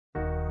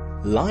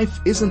Life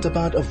isn't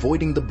about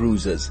avoiding the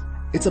bruises.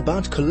 It's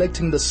about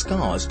collecting the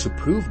scars to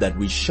prove that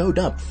we showed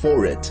up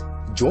for it.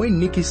 Join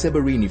Nikki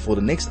Seberini for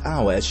the next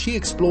hour as she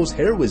explores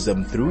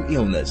heroism through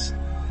illness.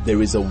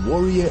 There is a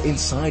warrior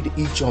inside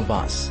each of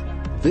us.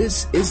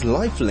 This is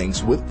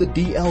Lifelinks with the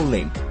DL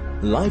Link.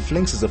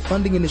 Lifelinks is a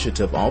funding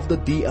initiative of the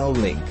DL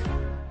Link.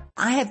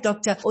 I have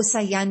Dr.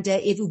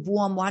 Osayande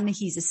Evbuomwan.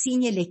 He's a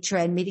senior lecturer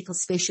and medical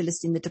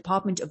specialist in the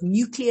Department of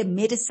Nuclear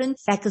Medicine,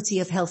 Faculty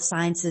of Health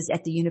Sciences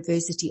at the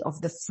University of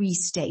the Free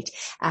State,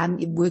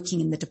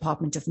 working in the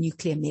Department of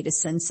Nuclear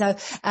Medicine. So,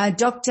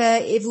 Dr.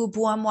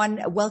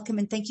 Evbuomwan, welcome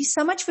and thank you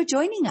so much for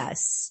joining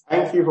us.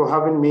 Thank you for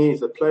having me.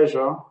 It's a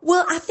pleasure.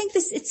 Well, I think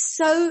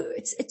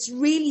it's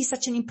really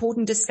such an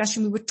important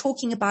discussion. We were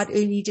talking about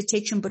early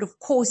detection, but of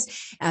course,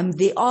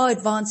 there are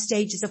advanced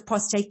stages of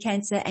prostate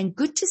cancer, and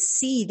good to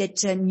see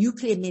that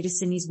nuclear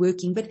medicine is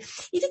working. But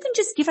if you can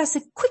just give us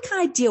a quick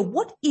idea,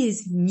 what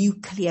is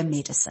nuclear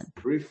medicine?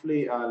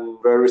 Briefly and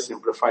very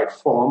simplified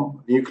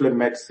form, nuclear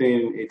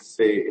medicine, it's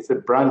a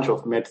branch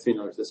of medicine,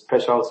 or it's a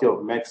specialty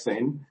of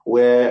medicine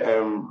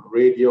where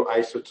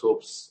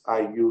radioisotopes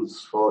are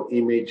used for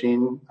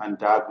imaging and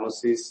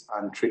diagnosis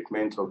and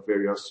treatment of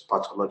various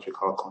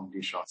pathological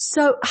conditions.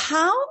 So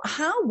how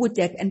would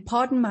that, and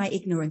pardon my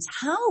ignorance,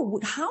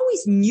 how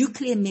is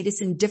nuclear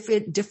medicine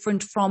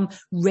different from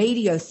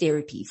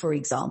radiotherapy, for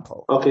example?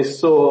 Okay,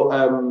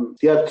 so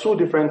there are two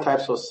different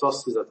types of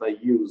sources that are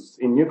used.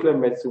 In nuclear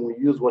medicine, we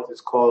use what is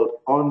called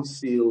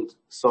unsealed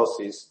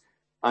sources,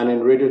 and in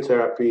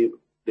radiotherapy,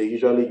 they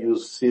usually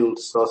use sealed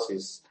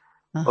sources.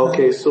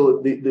 Okay,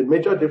 so the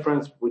major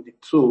difference with the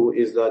two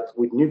is that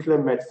with nuclear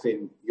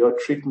medicine, your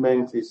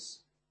treatment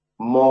is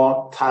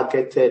more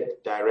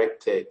targeted,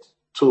 directed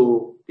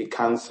to the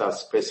cancer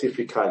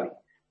specifically.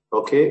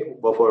 Okay,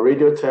 but for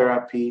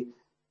radiotherapy,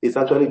 it's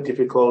actually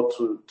difficult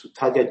to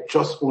target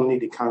just only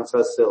the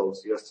cancer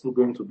cells. You're still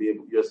going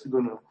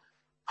to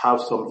have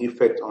some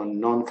effect on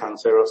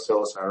non-cancerous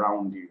cells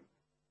around you.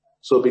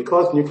 So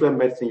because nuclear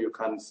medicine, you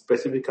can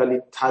specifically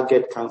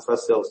target cancer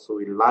cells to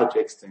a large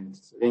extent,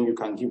 then you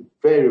can give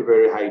very,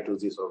 very high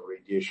doses of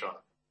radiation.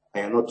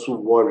 And you're not too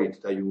worried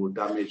that you will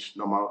damage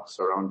normal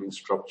surrounding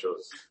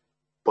structures.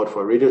 But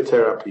for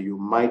radiotherapy, you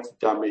might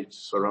damage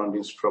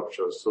surrounding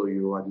structures, so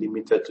you are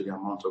limited to the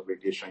amount of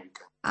radiation you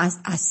can. I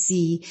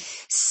see.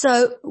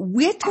 So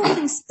we're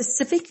talking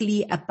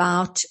specifically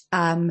about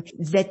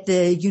that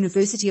the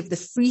University of the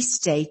Free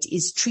State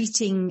is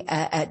treating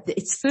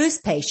its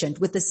first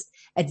patient with this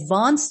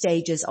advanced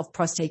stages of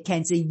prostate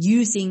cancer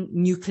using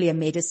nuclear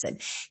medicine.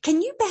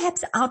 Can you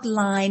perhaps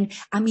outline,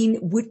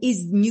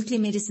 is nuclear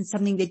medicine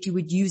something that you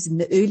would use in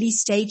the early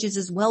stages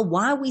as well?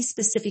 Why are we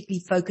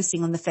specifically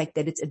focusing on the fact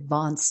that it's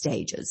advanced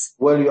stages?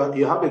 Well,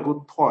 you have a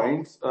good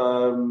point.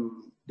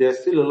 There's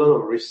still a lot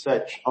of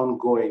research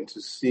ongoing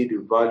to see the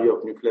value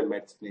of nuclear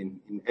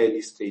medicine in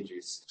early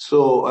stages.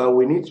 So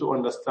we need to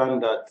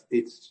understand that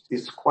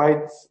it's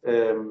quite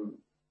a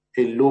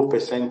low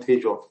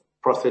percentage of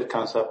prostate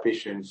cancer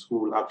patients who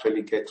will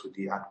actually get to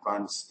the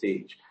advanced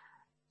stage.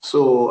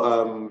 So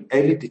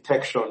early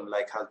detection,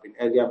 like has been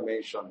earlier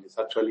mentioned, is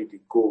actually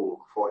the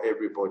goal for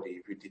everybody.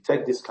 If you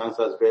detect these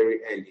cancers very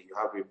early, you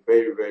have a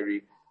very,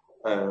 very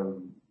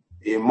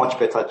a much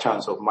better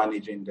chance of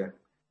managing them.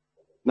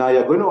 Now,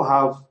 you're going to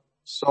have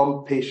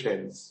some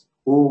patients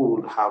who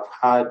will have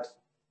had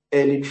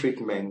early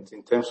treatment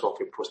in terms of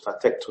a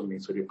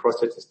prostatectomy. So the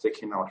prostate is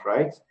taken out,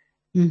 right?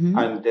 Mm-hmm.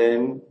 And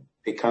then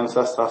the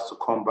cancer starts to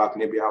come back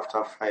maybe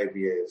after 5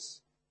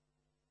 years.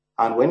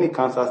 And when the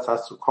cancer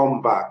starts to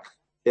come back,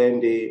 then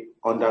they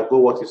undergo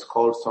what is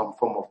called some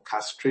form of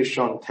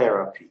castration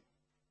therapy.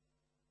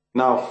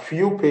 Now,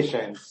 few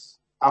patients,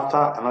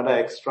 after another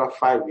extra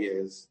 5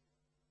 years,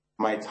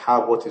 might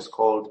have what is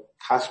called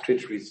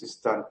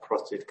castrate-resistant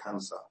prostate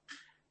cancer.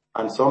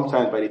 And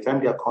sometimes by the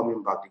time they are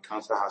coming back, the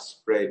cancer has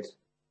spread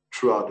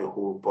throughout the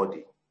whole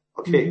body.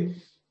 Okay. Mm-hmm.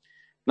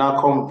 Now,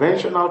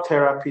 conventional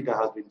therapy that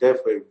has been there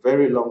for a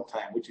very long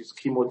time, which is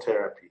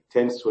chemotherapy,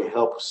 tends to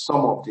help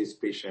some of these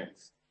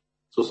patients.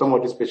 So some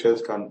of these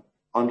patients can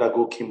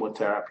undergo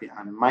chemotherapy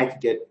and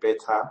might get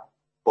better,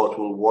 but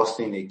will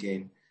worsen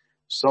again.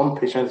 Some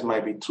patients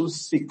might be too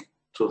sick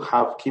to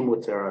have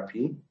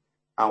chemotherapy,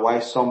 and why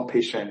some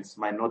patients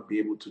might not be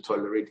able to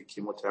tolerate the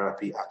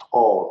chemotherapy at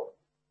all.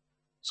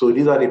 So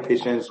these are the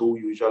patients who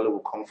usually will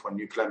come for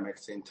nuclear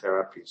medicine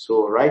therapy.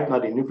 So right now,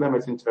 the nuclear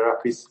medicine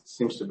therapy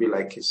seems to be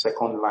like a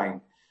second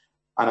line.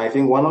 And I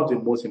think one of the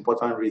most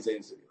important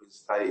reasons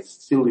is that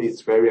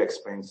it's very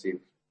expensive,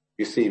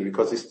 you see,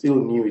 because it's still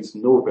new, it's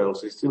novel,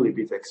 so it's still a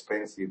bit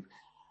expensive.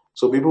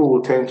 So people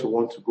will tend to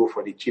want to go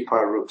for the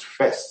cheaper route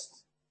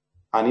first.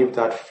 And if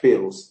that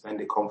fails, then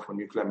they come for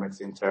nuclear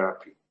medicine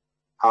therapy.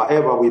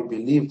 However, we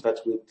believe that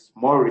with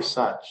more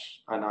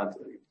research and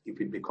if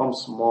it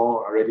becomes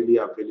more readily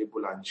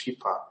available and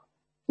cheaper,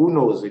 who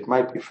knows, it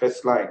might be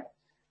first line.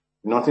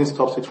 Nothing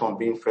stops it from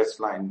being first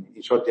line.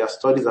 In short, there are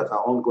studies that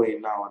are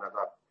ongoing now that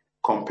are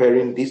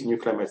comparing this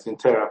nuclear medicine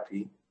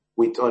therapy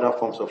with other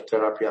forms of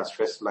therapy as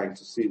first line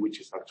to see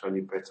which is actually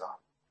better.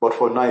 But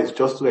for now, it's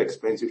just too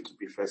expensive to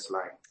be first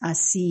line. I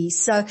see.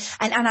 So,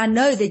 and I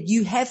know that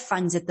you have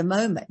funds at the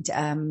moment,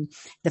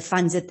 the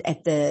funds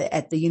at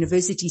the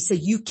university, so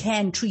you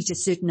can treat a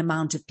certain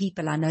amount of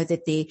people. I know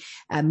that there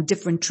are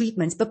different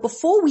treatments, but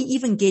before we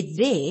even get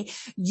there,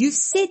 you've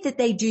said that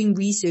they're doing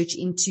research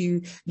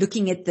into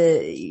looking at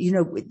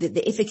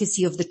the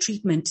efficacy of the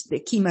treatment, the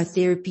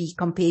chemotherapy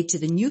compared to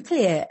the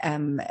nuclear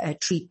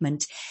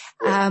treatment.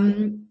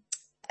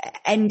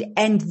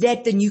 And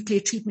that the nuclear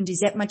treatment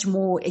is that much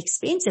more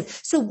expensive.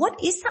 So what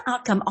is the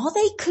outcome? Are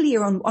they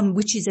clear on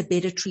which is a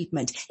better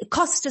treatment?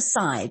 Cost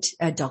aside,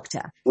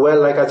 doctor. Well,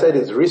 like I said,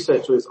 it's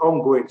research, so it's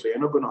ongoing, so you're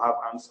not going to have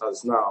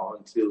answers now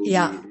until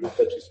the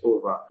research is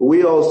over.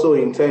 We also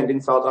intend in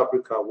South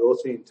Africa,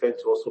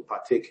 to also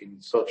partake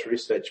in such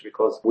research,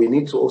 because we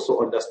need to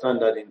also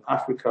understand that in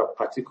Africa,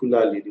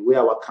 particularly, the way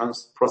our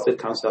prostate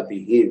cancer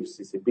behaves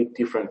is a bit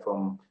different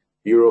from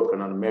Europe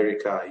and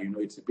America.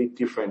 It's a bit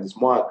different. It's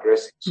more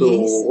aggressive.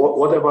 So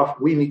whatever,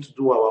 we need to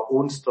do our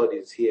own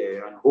studies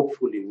here, and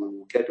hopefully we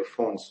will get the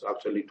funds to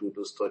actually do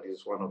those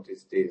studies one of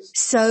these days.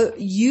 So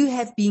you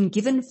have been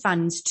given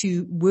funds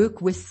to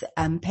work with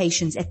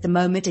patients at the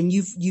moment, and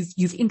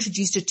you've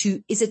introduced it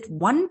to, is it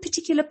one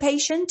particular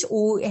patient,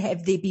 or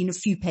have there been a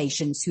few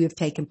patients who have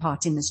taken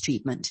part in this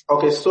treatment?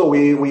 Okay, so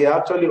we are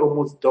actually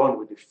almost done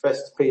with the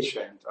first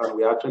patient, and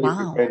we are actually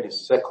preparing the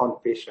second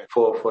patient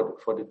for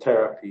the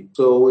therapy.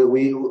 So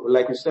we,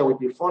 like you said, with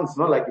the funds,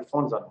 not like the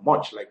funds are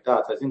much like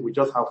that. I think we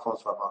just have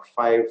funds for about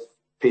 5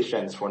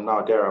 patients for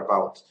now,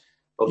 thereabout.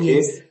 Okay.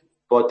 Yes.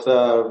 But,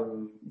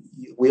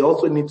 we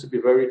also need to be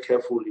very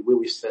careful the way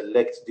we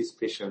select this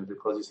patient,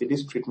 because you see,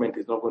 this treatment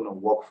is not going to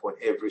work for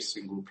every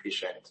single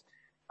patient.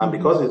 And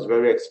because it's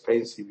very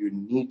expensive, you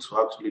need to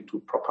actually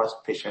do proper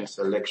patient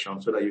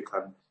selection so that you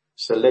can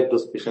select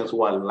those patients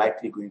who are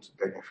likely going to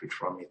benefit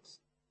from it.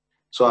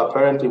 So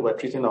apparently we're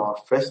treating our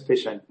first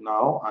patient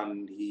now,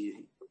 and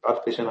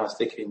that patient has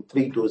taken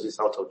 3 doses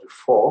out of the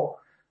 4.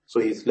 So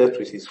he's left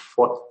with his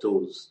 4th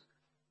dose.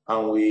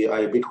 And we are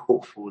a bit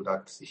hopeful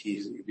that if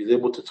he's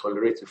able to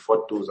tolerate the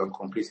 4th dose and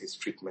complete his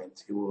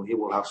treatment, he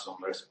will have some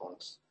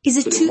response.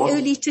 Is it too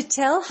early to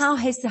tell? How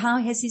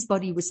has his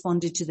body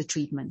responded to the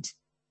treatment?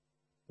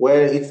 Well,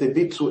 it's a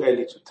bit too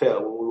early to tell.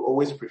 We will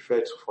always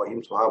prefer for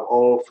him to have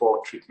all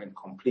 4 treatment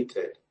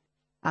completed.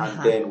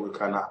 And then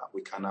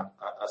we can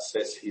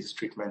assess his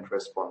treatment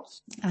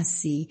response. I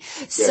see.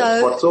 Yes,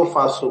 but so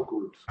far so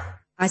good.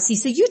 I see.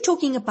 So you're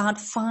talking about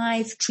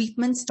 5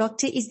 treatments,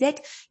 doctor. Is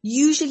that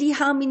usually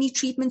how many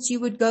treatments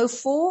you would go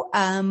for,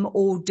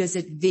 or does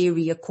it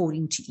vary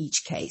according to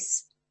each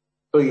case?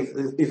 So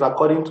it's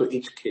according to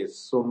each case.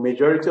 So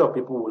majority of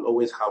people will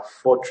always have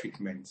 4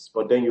 treatments,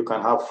 but then you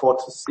can have 4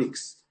 to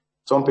 6.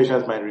 Some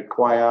patients might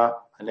require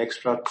an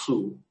extra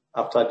 2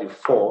 after the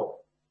 4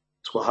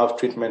 to have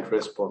treatment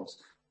response.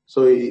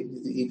 So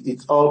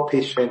it's all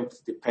patient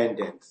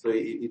dependent. So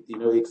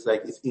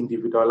it's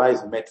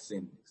individualized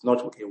medicine. It's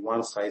not a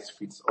one size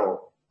fits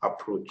all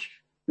approach.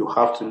 You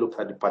have to look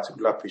at the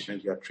particular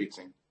patient you are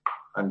treating,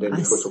 and then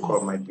the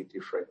protocol might be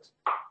different.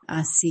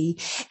 I see.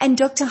 And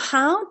doctor,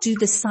 how do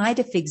the side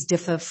effects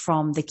differ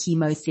from the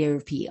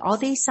chemotherapy? Are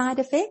there side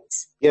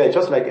effects? Yeah,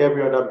 just like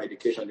every other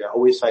medication, there are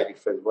always side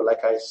effects. But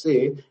like I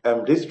say,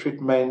 this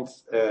treatment,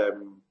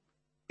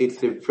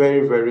 it's a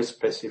very, very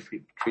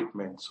specific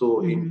treatment.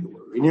 So in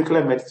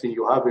nuclear medicine,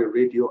 you have a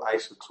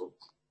radioisotope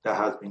that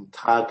has been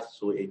tagged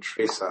to a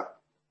tracer,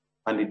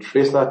 and the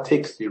tracer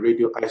takes the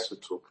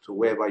radioisotope to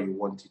wherever you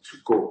want it to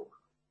go.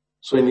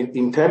 So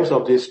in terms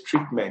of this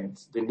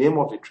treatment, the name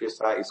of the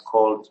tracer is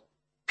called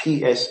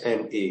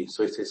PSMA.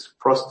 So it is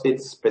prostate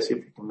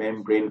specific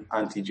membrane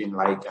antigen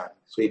ligand.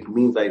 So it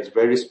means that it's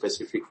very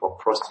specific for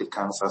prostate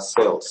cancer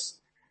cells.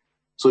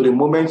 So the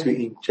moment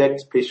we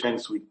inject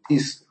patients with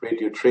this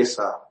radio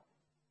tracer,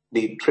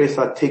 the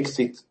tracer takes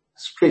it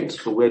straight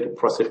to where the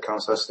prostate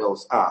cancer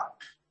cells are,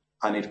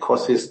 and it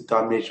causes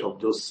damage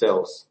of those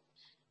cells.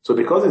 So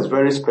because it's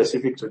very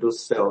specific to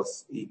those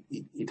cells,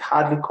 it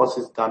hardly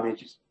causes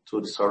damage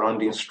to the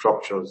surrounding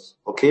structures,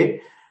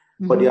 okay?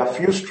 But there are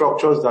few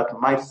structures that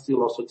might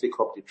still also take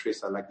up the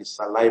tracer, like the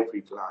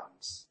salivary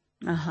glands.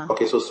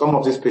 Okay, so some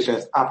of these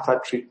patients after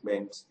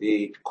treatment,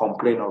 they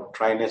complain of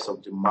dryness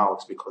of the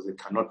mouth because they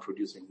cannot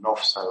produce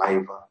enough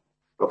saliva.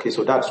 Okay,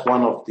 so that's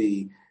one of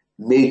the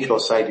major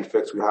side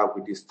effects we have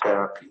with this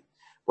therapy.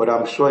 But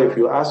I'm sure if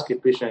you ask a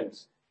patient,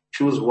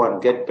 choose one,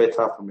 get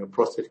better from your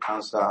prostate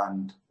cancer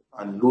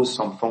and lose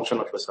some function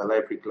of your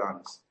salivary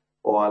glands,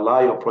 or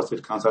allow your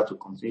prostate cancer to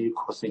continue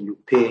causing you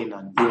pain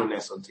and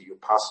illness until you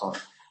pass on,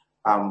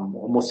 I'm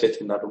almost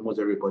certain that almost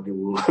everybody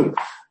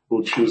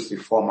will choose the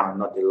former and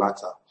not the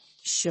latter.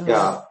 Sure.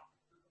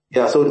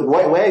 Yeah. So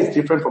where it's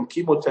different from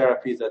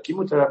chemotherapy is that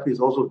chemotherapy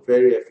is also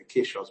very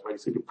efficacious, right?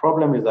 So the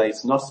problem is that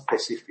it's not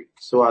specific.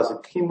 So as a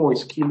chemo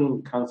is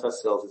killing cancer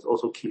cells, it's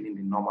also killing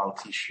the normal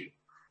tissue.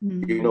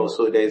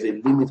 So there's a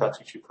limit at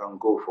which you can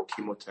go for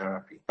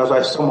chemotherapy. That's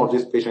why some of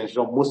these patients,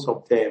 most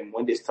of them,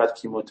 when they start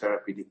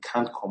chemotherapy, they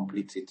can't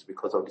complete it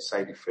because of the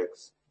side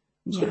effects.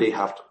 So they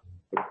have to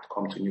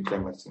come to nuclear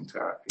medicine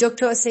therapy.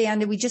 Dr.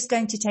 Osayande, we're just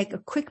going to take a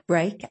quick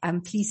break.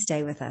 Please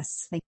stay with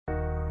us. Thank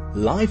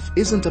you. Life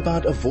isn't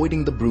about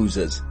avoiding the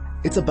bruises.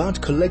 It's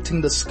about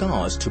collecting the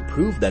scars to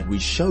prove that we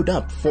showed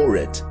up for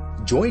it.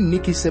 Join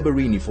Nikki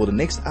Seberini for the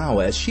next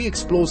hour as she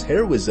explores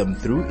heroism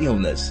through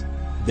illness.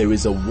 There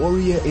is a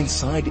warrior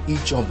inside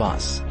each of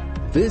us.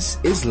 This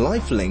is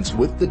Lifelinks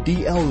with the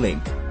DL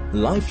Link.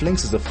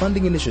 Lifelinks is a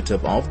funding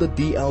initiative of the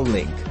DL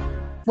Link.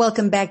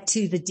 Welcome back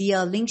to the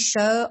DL Link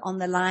show. On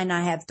the line,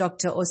 I have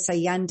Dr.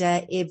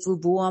 Osayande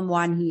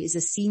Evbuomwan, who is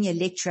a senior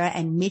lecturer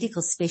and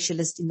medical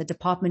specialist in the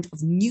Department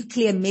of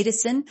Nuclear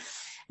Medicine,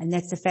 and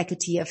that's the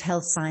Faculty of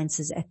Health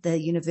Sciences at the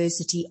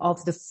University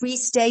of the Free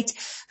State,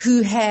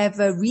 who have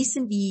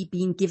recently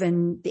been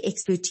given the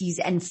expertise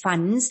and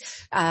funds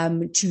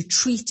to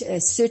treat a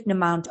certain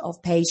amount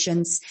of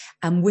patients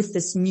with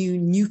this new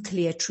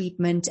nuclear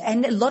treatment.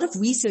 And a lot of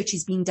research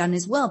is being done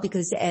as well,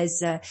 because as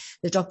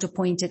the doctor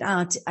pointed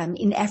out,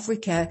 in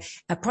Africa,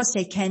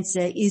 prostate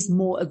cancer is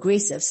more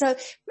aggressive. So,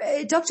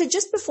 doctor,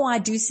 just before I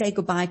do say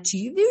goodbye to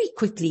you, very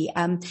quickly,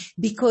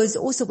 because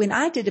also when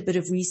I did a bit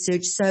of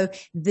research, so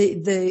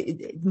the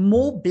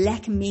more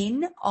black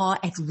men are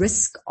at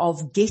risk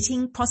of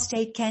getting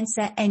prostate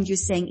cancer, and you're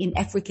saying in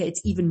Africa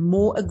it's even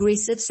more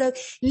aggressive. So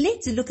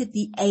let's look at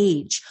the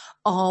age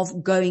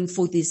of going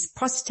for these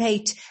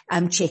prostate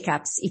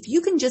checkups. If you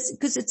can just,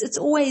 because it's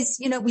always,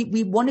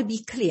 we want to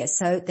be clear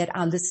so that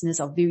our listeners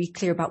are very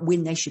clear about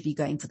when they should be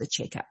going for the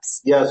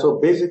checkups. Yeah,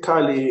 so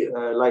basically,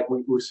 like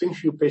we've seen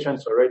few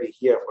patients already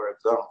here, for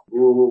example,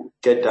 who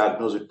get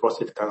diagnosed with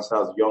prostate cancer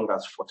as young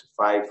as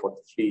 45,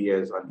 43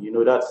 years. And,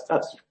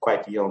 that's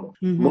quite young.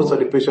 Mm-hmm. Most of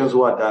the patients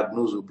who are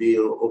diagnosed will be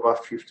over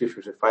 50,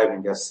 55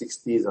 in their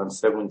 60s and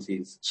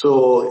 70s.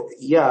 So,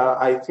 yeah,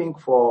 I think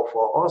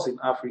for us in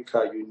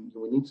Africa,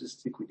 we need to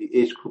stick with the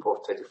age group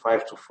of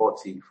 35 to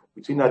 40.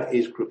 Between that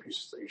age group,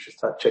 you should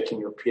start checking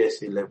your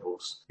PSA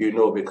levels,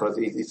 because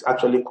it's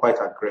actually quite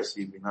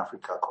aggressive in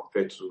Africa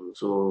compared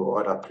to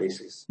other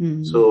places.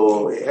 Mm-hmm.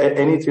 So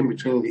anything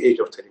between the age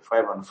of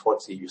 35 and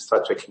 40, you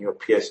start checking your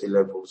PSA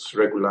levels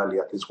regularly,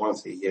 at least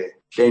once a year.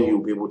 Then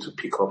you'll be able to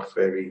pick up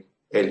very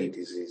early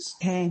disease.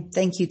 Okay.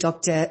 Thank you,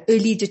 doctor.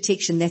 Early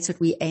detection, that's what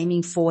we're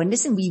aiming for. And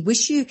listen, we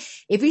wish you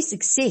every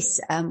success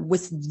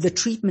with the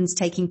treatments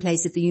taking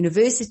place at the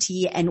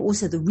university and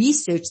also the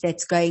research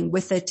that's going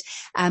with it.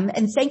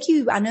 And thank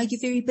you. I know you're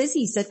very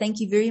busy, so thank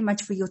you very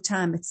much for your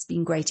time. It's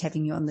been great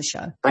having you on the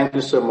show. Thank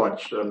you so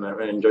much, and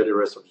I enjoy the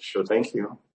rest of the show. Thank you.